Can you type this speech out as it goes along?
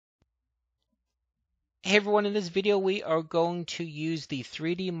Hey everyone, in this video we are going to use the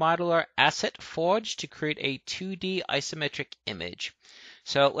 3D Modeler Asset Forge to create a 2D isometric image.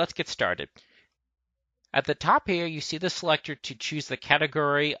 So let's get started. At the top here you see the selector to choose the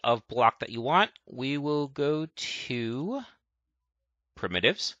category of block that you want. We will go to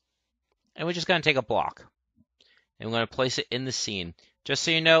Primitives and we're just going to take a block and we're going to place it in the scene. Just so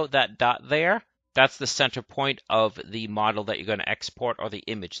you know, that dot there, that's the center point of the model that you're going to export or the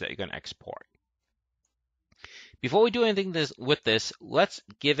image that you're going to export. Before we do anything with this, let's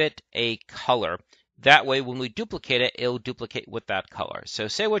give it a color. That way, when we duplicate it, it'll duplicate with that color. So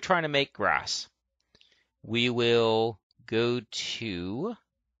say we're trying to make grass. We will go to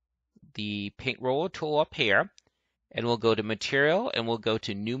the paint roller tool up here, and we'll go to material, and we'll go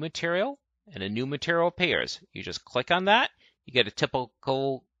to new material, and a new material appears. You just click on that. You get a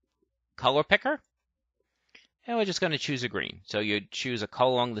typical color picker. And we're just going to choose a green. So you choose a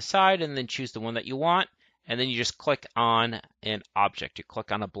color along the side, and then choose the one that you want. And then you just click on an object. You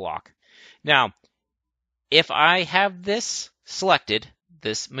click on a block. Now, if I have this selected,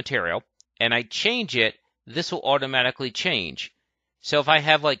 this material, and I change it, this will automatically change. So if I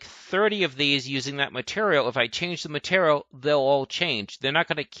have like 30 of these using that material, if I change the material, they'll all change. They're not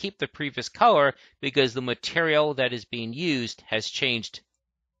going to keep the previous color because the material that is being used has changed.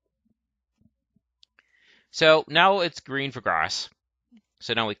 So now it's green for grass.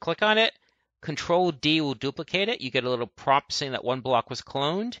 So now we click on it. Control D will duplicate it. You get a little prompt saying that one block was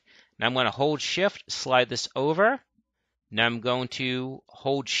cloned. Now I'm going to hold Shift, slide this over. Now I'm going to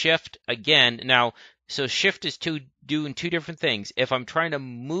hold Shift again. Now, so Shift is doing two different things. If I'm trying to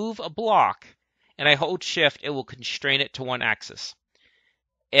move a block and I hold Shift, it will constrain it to one axis.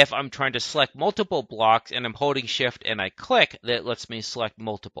 If I'm trying to select multiple blocks and I'm holding Shift and I click, that lets me select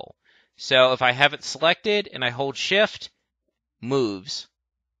multiple. So if I have it selected and I hold Shift, moves.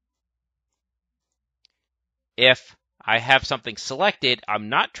 If I have something selected, I'm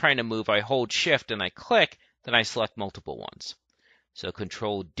not trying to move, I hold Shift and I click, then I select multiple ones. So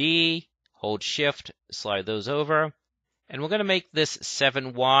Control D, hold Shift, slide those over. And we're going to make this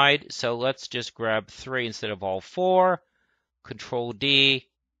 7 wide, so let's just grab 3 instead of all 4. Control D,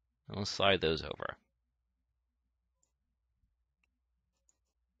 and we'll slide those over.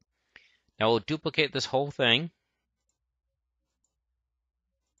 Now we'll duplicate this whole thing.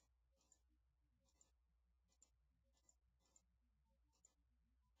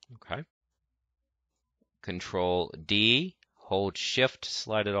 Okay. Control D, hold Shift,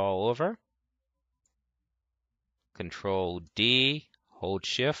 slide it all over. Control D, hold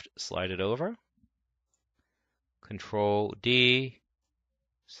Shift, slide it over. Control D,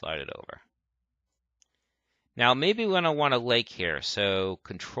 slide it over. Now maybe we're going to want a lake here. So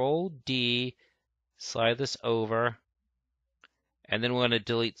Control D, slide this over, and then we're going to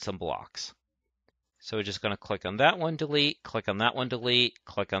delete some blocks. So we're just going to click on that one, delete, click on that one, delete,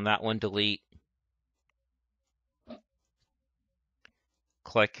 click on that one, delete.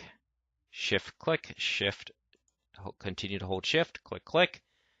 Click, Shift, continue to hold Shift, click, click.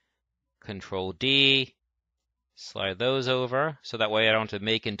 Control D, slide those over, so that way I don't have to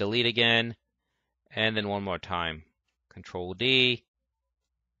make and delete again. And then one more time. Control D.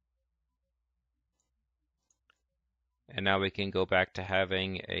 And now we can go back to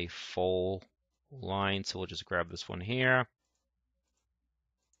having a full line. So we'll just grab this one here.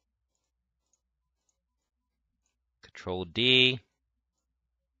 Control D.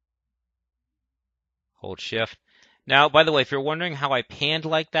 Hold Shift. Now, by the way, if you're wondering how I panned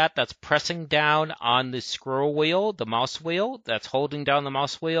like that, that's pressing down on the scroll wheel, the mouse wheel. That's holding down the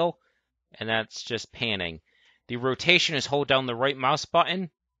mouse wheel. And that's just panning. The rotation is hold down the right mouse button,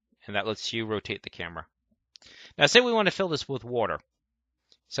 and that lets you rotate the camera. Now say we want to fill this with water.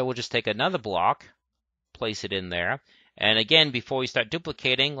 So we'll just take another block, place it in there, and again, before we start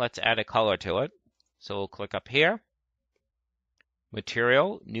duplicating, let's add a color to it. So we'll click up here,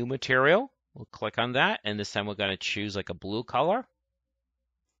 Material, New Material, we'll click on that, and this time we're going to choose like a blue color.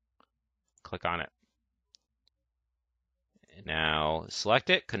 Click on it. Now select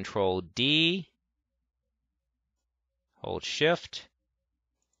it, Control D, hold Shift,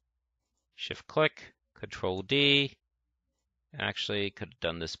 Shift click, Control D. Actually, could have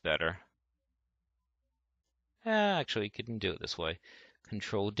done this better. Actually, couldn't do it this way.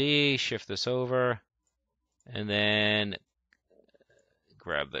 Control D, shift this over, and then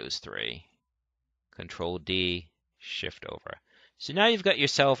grab those 3. Control D, shift over. So now you've got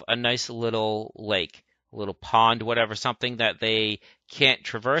yourself a nice little lake. A little pond, whatever, something that they can't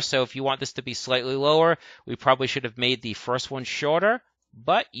traverse. So if you want this to be slightly lower, we probably should have made the first one shorter,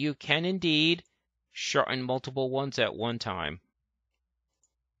 but you can indeed shorten multiple ones at one time.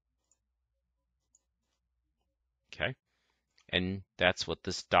 Okay, and that's what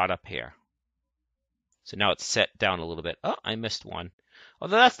this dot up here. So now it's set down a little bit. Oh, I missed one.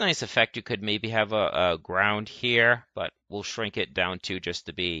 Although that's a nice effect. You could maybe have a ground here, but we'll shrink it down to just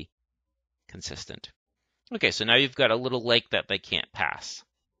to be consistent. Okay, so now you've got a little lake that they can't pass.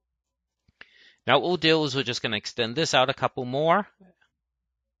 Now what we'll do is we're just going to extend this out a couple more.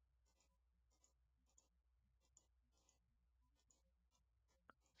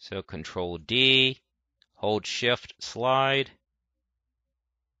 So Control D, hold Shift, slide.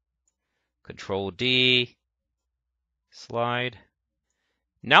 Control D, slide.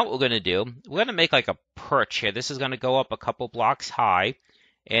 Now what we're going to do, we're going to make like a perch here. This is going to go up a couple blocks high,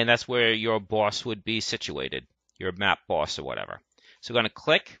 and that's where your boss would be situated, your map boss or whatever. So we're going to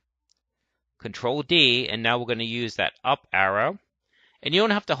click Control D, and now we're going to use that up arrow. And you don't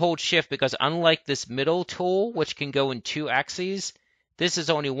have to hold Shift because unlike this middle tool, which can go in 2 axes, this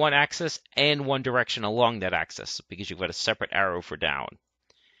is only 1 axis and 1 direction along that axis because you've got a separate arrow for down.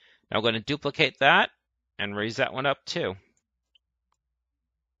 Now we're going to duplicate that and raise that one up too.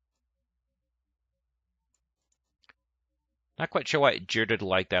 Not quite sure why it jittered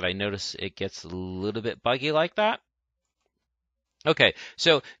like that. I notice it gets a little bit buggy like that. Okay,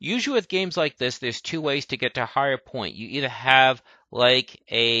 so usually with games like this, there's 2 ways to get to a higher point. You either have like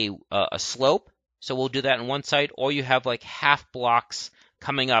a slope, so we'll do that on one side, or you have like half blocks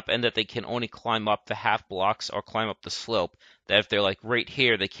coming up and that they can only climb up the half blocks or climb up the slope, that if they're like right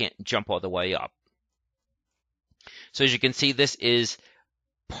here, they can't jump all the way up. So as you can see, this is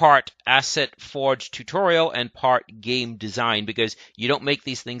part Asset Forge tutorial and part game design, because you don't make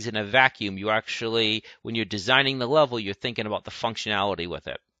these things in a vacuum. You actually, when you're designing the level, you're thinking about the functionality with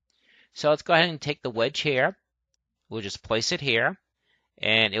it. So let's go ahead and take the wedge here. We'll just place it here,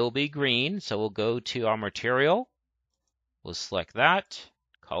 and it will be green. So we'll go to our material. We'll select that,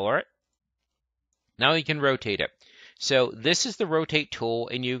 color it. Now you can rotate it. So this is the rotate tool,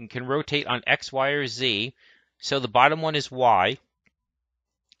 and you can rotate on X, Y, or Z. So the bottom one is Y.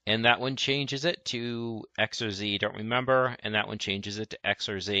 And that one changes it to X or Z, don't remember. And that one changes it to X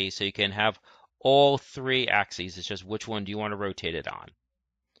or Z. So you can have all 3 axes. It's just which one do you want to rotate it on.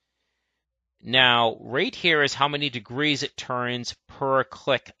 Now, right here is how many degrees it turns per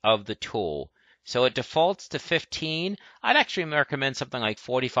click of the tool. So it defaults to 15. I'd actually recommend something like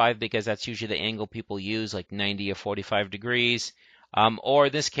 45 because that's usually the angle people use, like 90 or 45 degrees. Or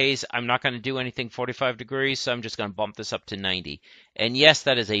in this case, I'm not going to do anything 45 degrees, so I'm just going to bump this up to 90. And yes,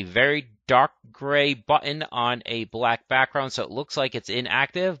 that is a very dark gray button on a black background, so it looks like it's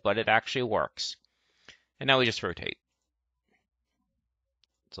inactive, but it actually works. And now we just rotate.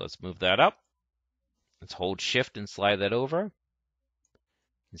 So let's move that up. Let's hold Shift and slide that over.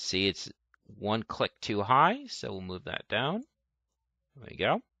 And see it's 1 click too high, so we'll move that down. There we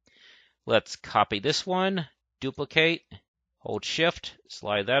go. Let's copy this one, duplicate. Hold Shift,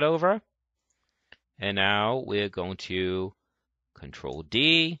 slide that over. And now we're going to Control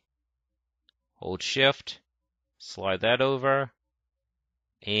D, hold Shift, slide that over,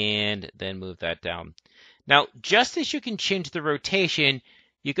 and then move that down. Now, just as you can change the rotation,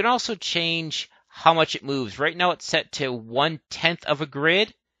 you can also change how much it moves. Right now it's set to 1/10 of a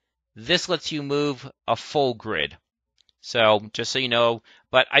grid. This lets you move a full grid. So just so you know,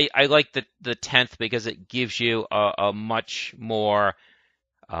 but I like the 10th because it gives you a much more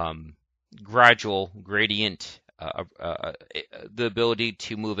gradual gradient, the ability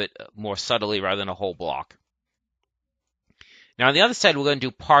to move it more subtly rather than a whole block. Now on the other side, we're going to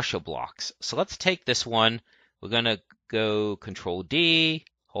do partial blocks. So let's take this one. We're going to go Control D,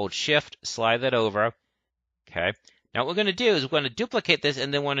 hold Shift, slide that over. Okay. Now what we're going to do is we're going to duplicate this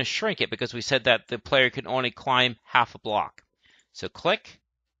and then want to shrink it because we said that the player can only climb half a block. So click,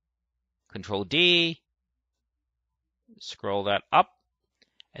 Control D, scroll that up,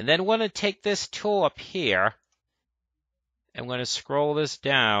 and then we're going to take this tool up here and we're going to scroll this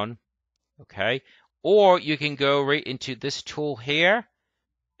down, okay? Or you can go right into this tool here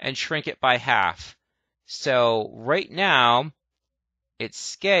and shrink it by half. So right now, its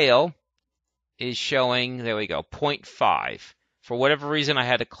scale is showing, there we go, 0.5. For whatever reason, I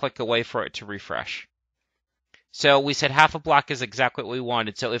had to click away for it to refresh. So we said half a block is exactly what we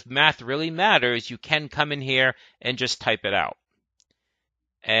wanted. So if math really matters, you can come in here and just type it out.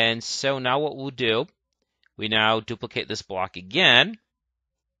 And so now what we'll do, we now duplicate this block again.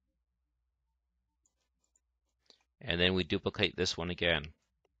 And then we duplicate this one again.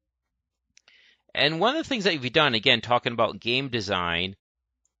 And one of the things that we've done, again, talking about game design,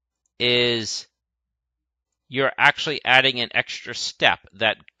 is you're actually adding an extra step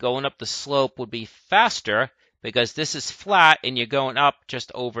that going up the slope would be faster because this is flat and you're going up just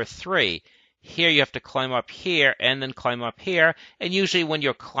over 3. Here you have to climb up here and then climb up here. And usually when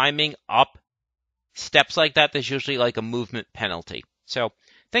you're climbing up steps like that, there's usually like a movement penalty. So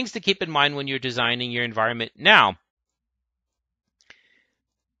things to keep in mind when you're designing your environment. Now,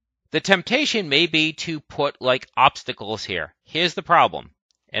 the temptation may be to put like obstacles here. Here's the problem.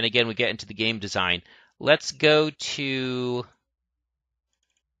 And again, we get into the game design. Let's go to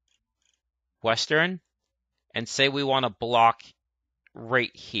Western and say we want to block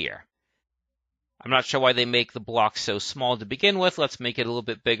right here. I'm not sure why they make the block so small to begin with. Let's make it a little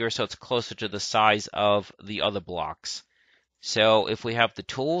bit bigger so it's closer to the size of the other blocks. So if we have the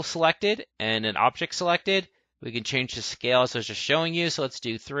tool selected and an object selected, we can change the scale as I was just showing you. So let's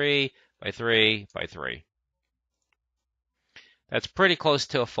do 3 by 3 by 3. That's pretty close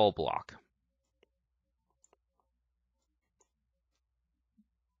to a full block.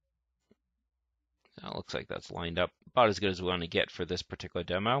 It looks like that's lined up about as good as we want to get for this particular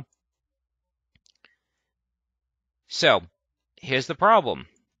demo. So here's the problem.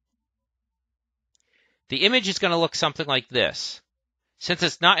 The image is going to look something like this. Since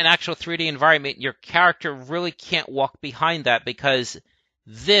it's not an actual 3D environment, your character really can't walk behind that because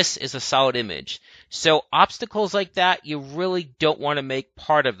this is a solid image. So obstacles like that, you really don't want to make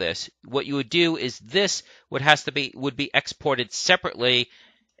part of this. What you would do is this would be exported separately,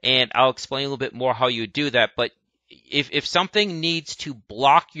 and I'll explain a little bit more how you would do that. But if something needs to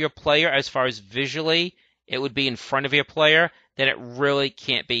block your player as far as visually, it would be in front of your player, then it really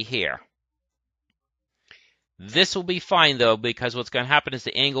can't be here. This will be fine though, because what's going to happen is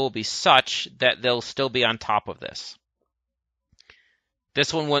the angle will be such that they'll still be on top of this.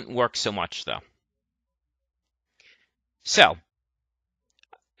 This one wouldn't work so much though. So,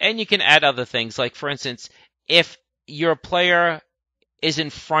 and you can add other things, like for instance, if your player is in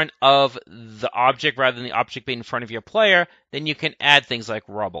front of the object rather than the object being in front of your player, then you can add things like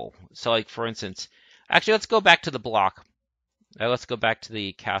rubble. So like for instance, actually let's go back to the block. Let's go back to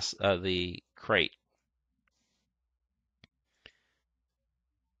the crate.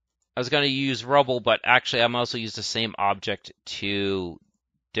 I was going to use rubble, but actually I'm also use the same object to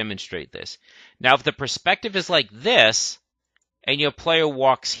demonstrate this. Now, if the perspective is like this, and your player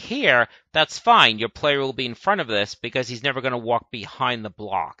walks here, that's fine. Your player will be in front of this because he's never going to walk behind the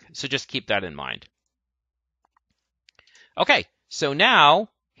block. So just keep that in mind. Okay, so now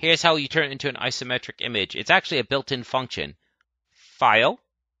here's how you turn it into an isometric image. It's actually a built-in function. File,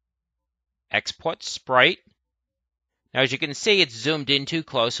 export sprite. Now, as you can see, it's zoomed in too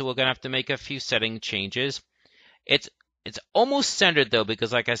close, so we're going to have to make a few setting changes. It's almost centered, though,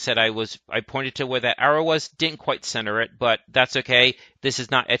 because like I said, I pointed to where that arrow was, didn't quite center it, but that's okay. This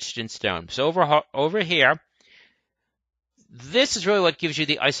is not etched in stone. So over here, this is really what gives you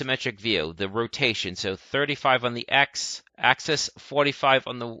the isometric view, the rotation. So 35 on the X axis, 45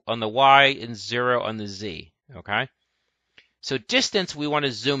 on the Y, and 0 on the Z, okay? So distance, we want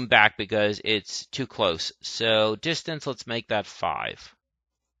to zoom back because it's too close. So distance, let's make that 5.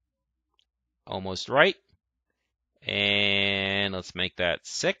 Almost right. And let's make that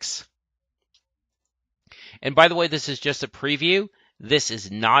 6. And by the way, this is just a preview. This is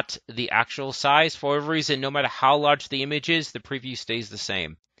not the actual size. For whatever reason, no matter how large the image is, the preview stays the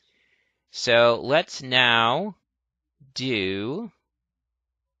same. So let's now do...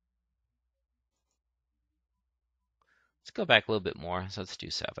 Let's go back a little bit more. So let's do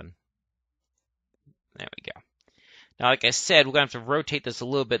 7. There we go. Now, like I said, we're going to have to rotate this a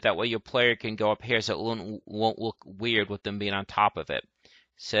little bit. That way your player can go up here so it won't look weird with them being on top of it.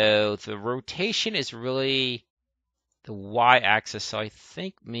 So the rotation is really the Y-axis. So I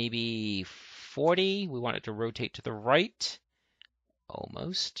think maybe 40. We want it to rotate to the right.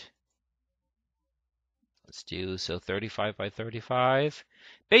 Almost. Let's do, so 35 by 35.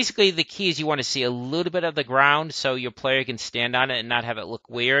 Basically, the key is you want to see a little bit of the ground so your player can stand on it and not have it look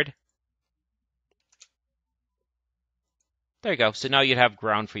weird. There you go. So now you'd have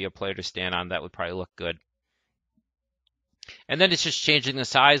ground for your player to stand on. That would probably look good. And then it's just changing the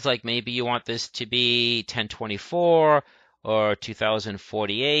size. Like maybe you want this to be 1024 or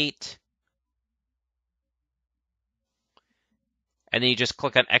 2048. And then you just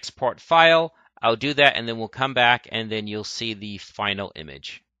click on Export File. I'll do that, and then we'll come back, and then you'll see the final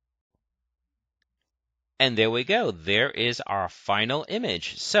image. And there we go. There is our final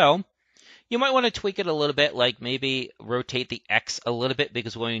image. So you might want to tweak it a little bit, like maybe rotate the X a little bit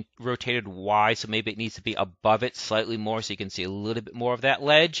because we rotated Y, so maybe it needs to be above it slightly more so you can see a little bit more of that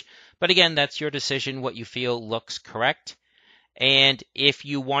ledge. But again, that's your decision, what you feel looks correct. And if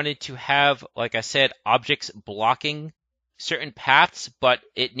you wanted to have, like I said, objects blocking certain paths, but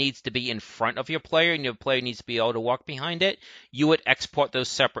it needs to be in front of your player and your player needs to be able to walk behind it, you would export those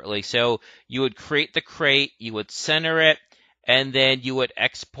separately. So you would create the crate, you would center it, and then you would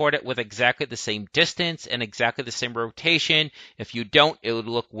export it with exactly the same distance and exactly the same rotation. If you don't, it would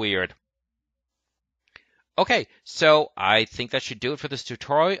look weird. Okay, so I think that should do it for this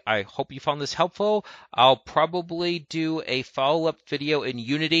tutorial. I hope you found this helpful. I'll probably do a follow-up video in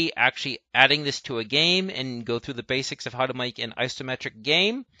Unity actually adding this to a game and go through the basics of how to make an isometric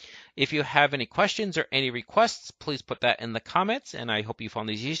game. If you have any questions or any requests, please put that in the comments, and I hope you found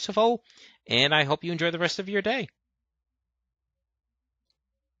these useful, and I hope you enjoy the rest of your day.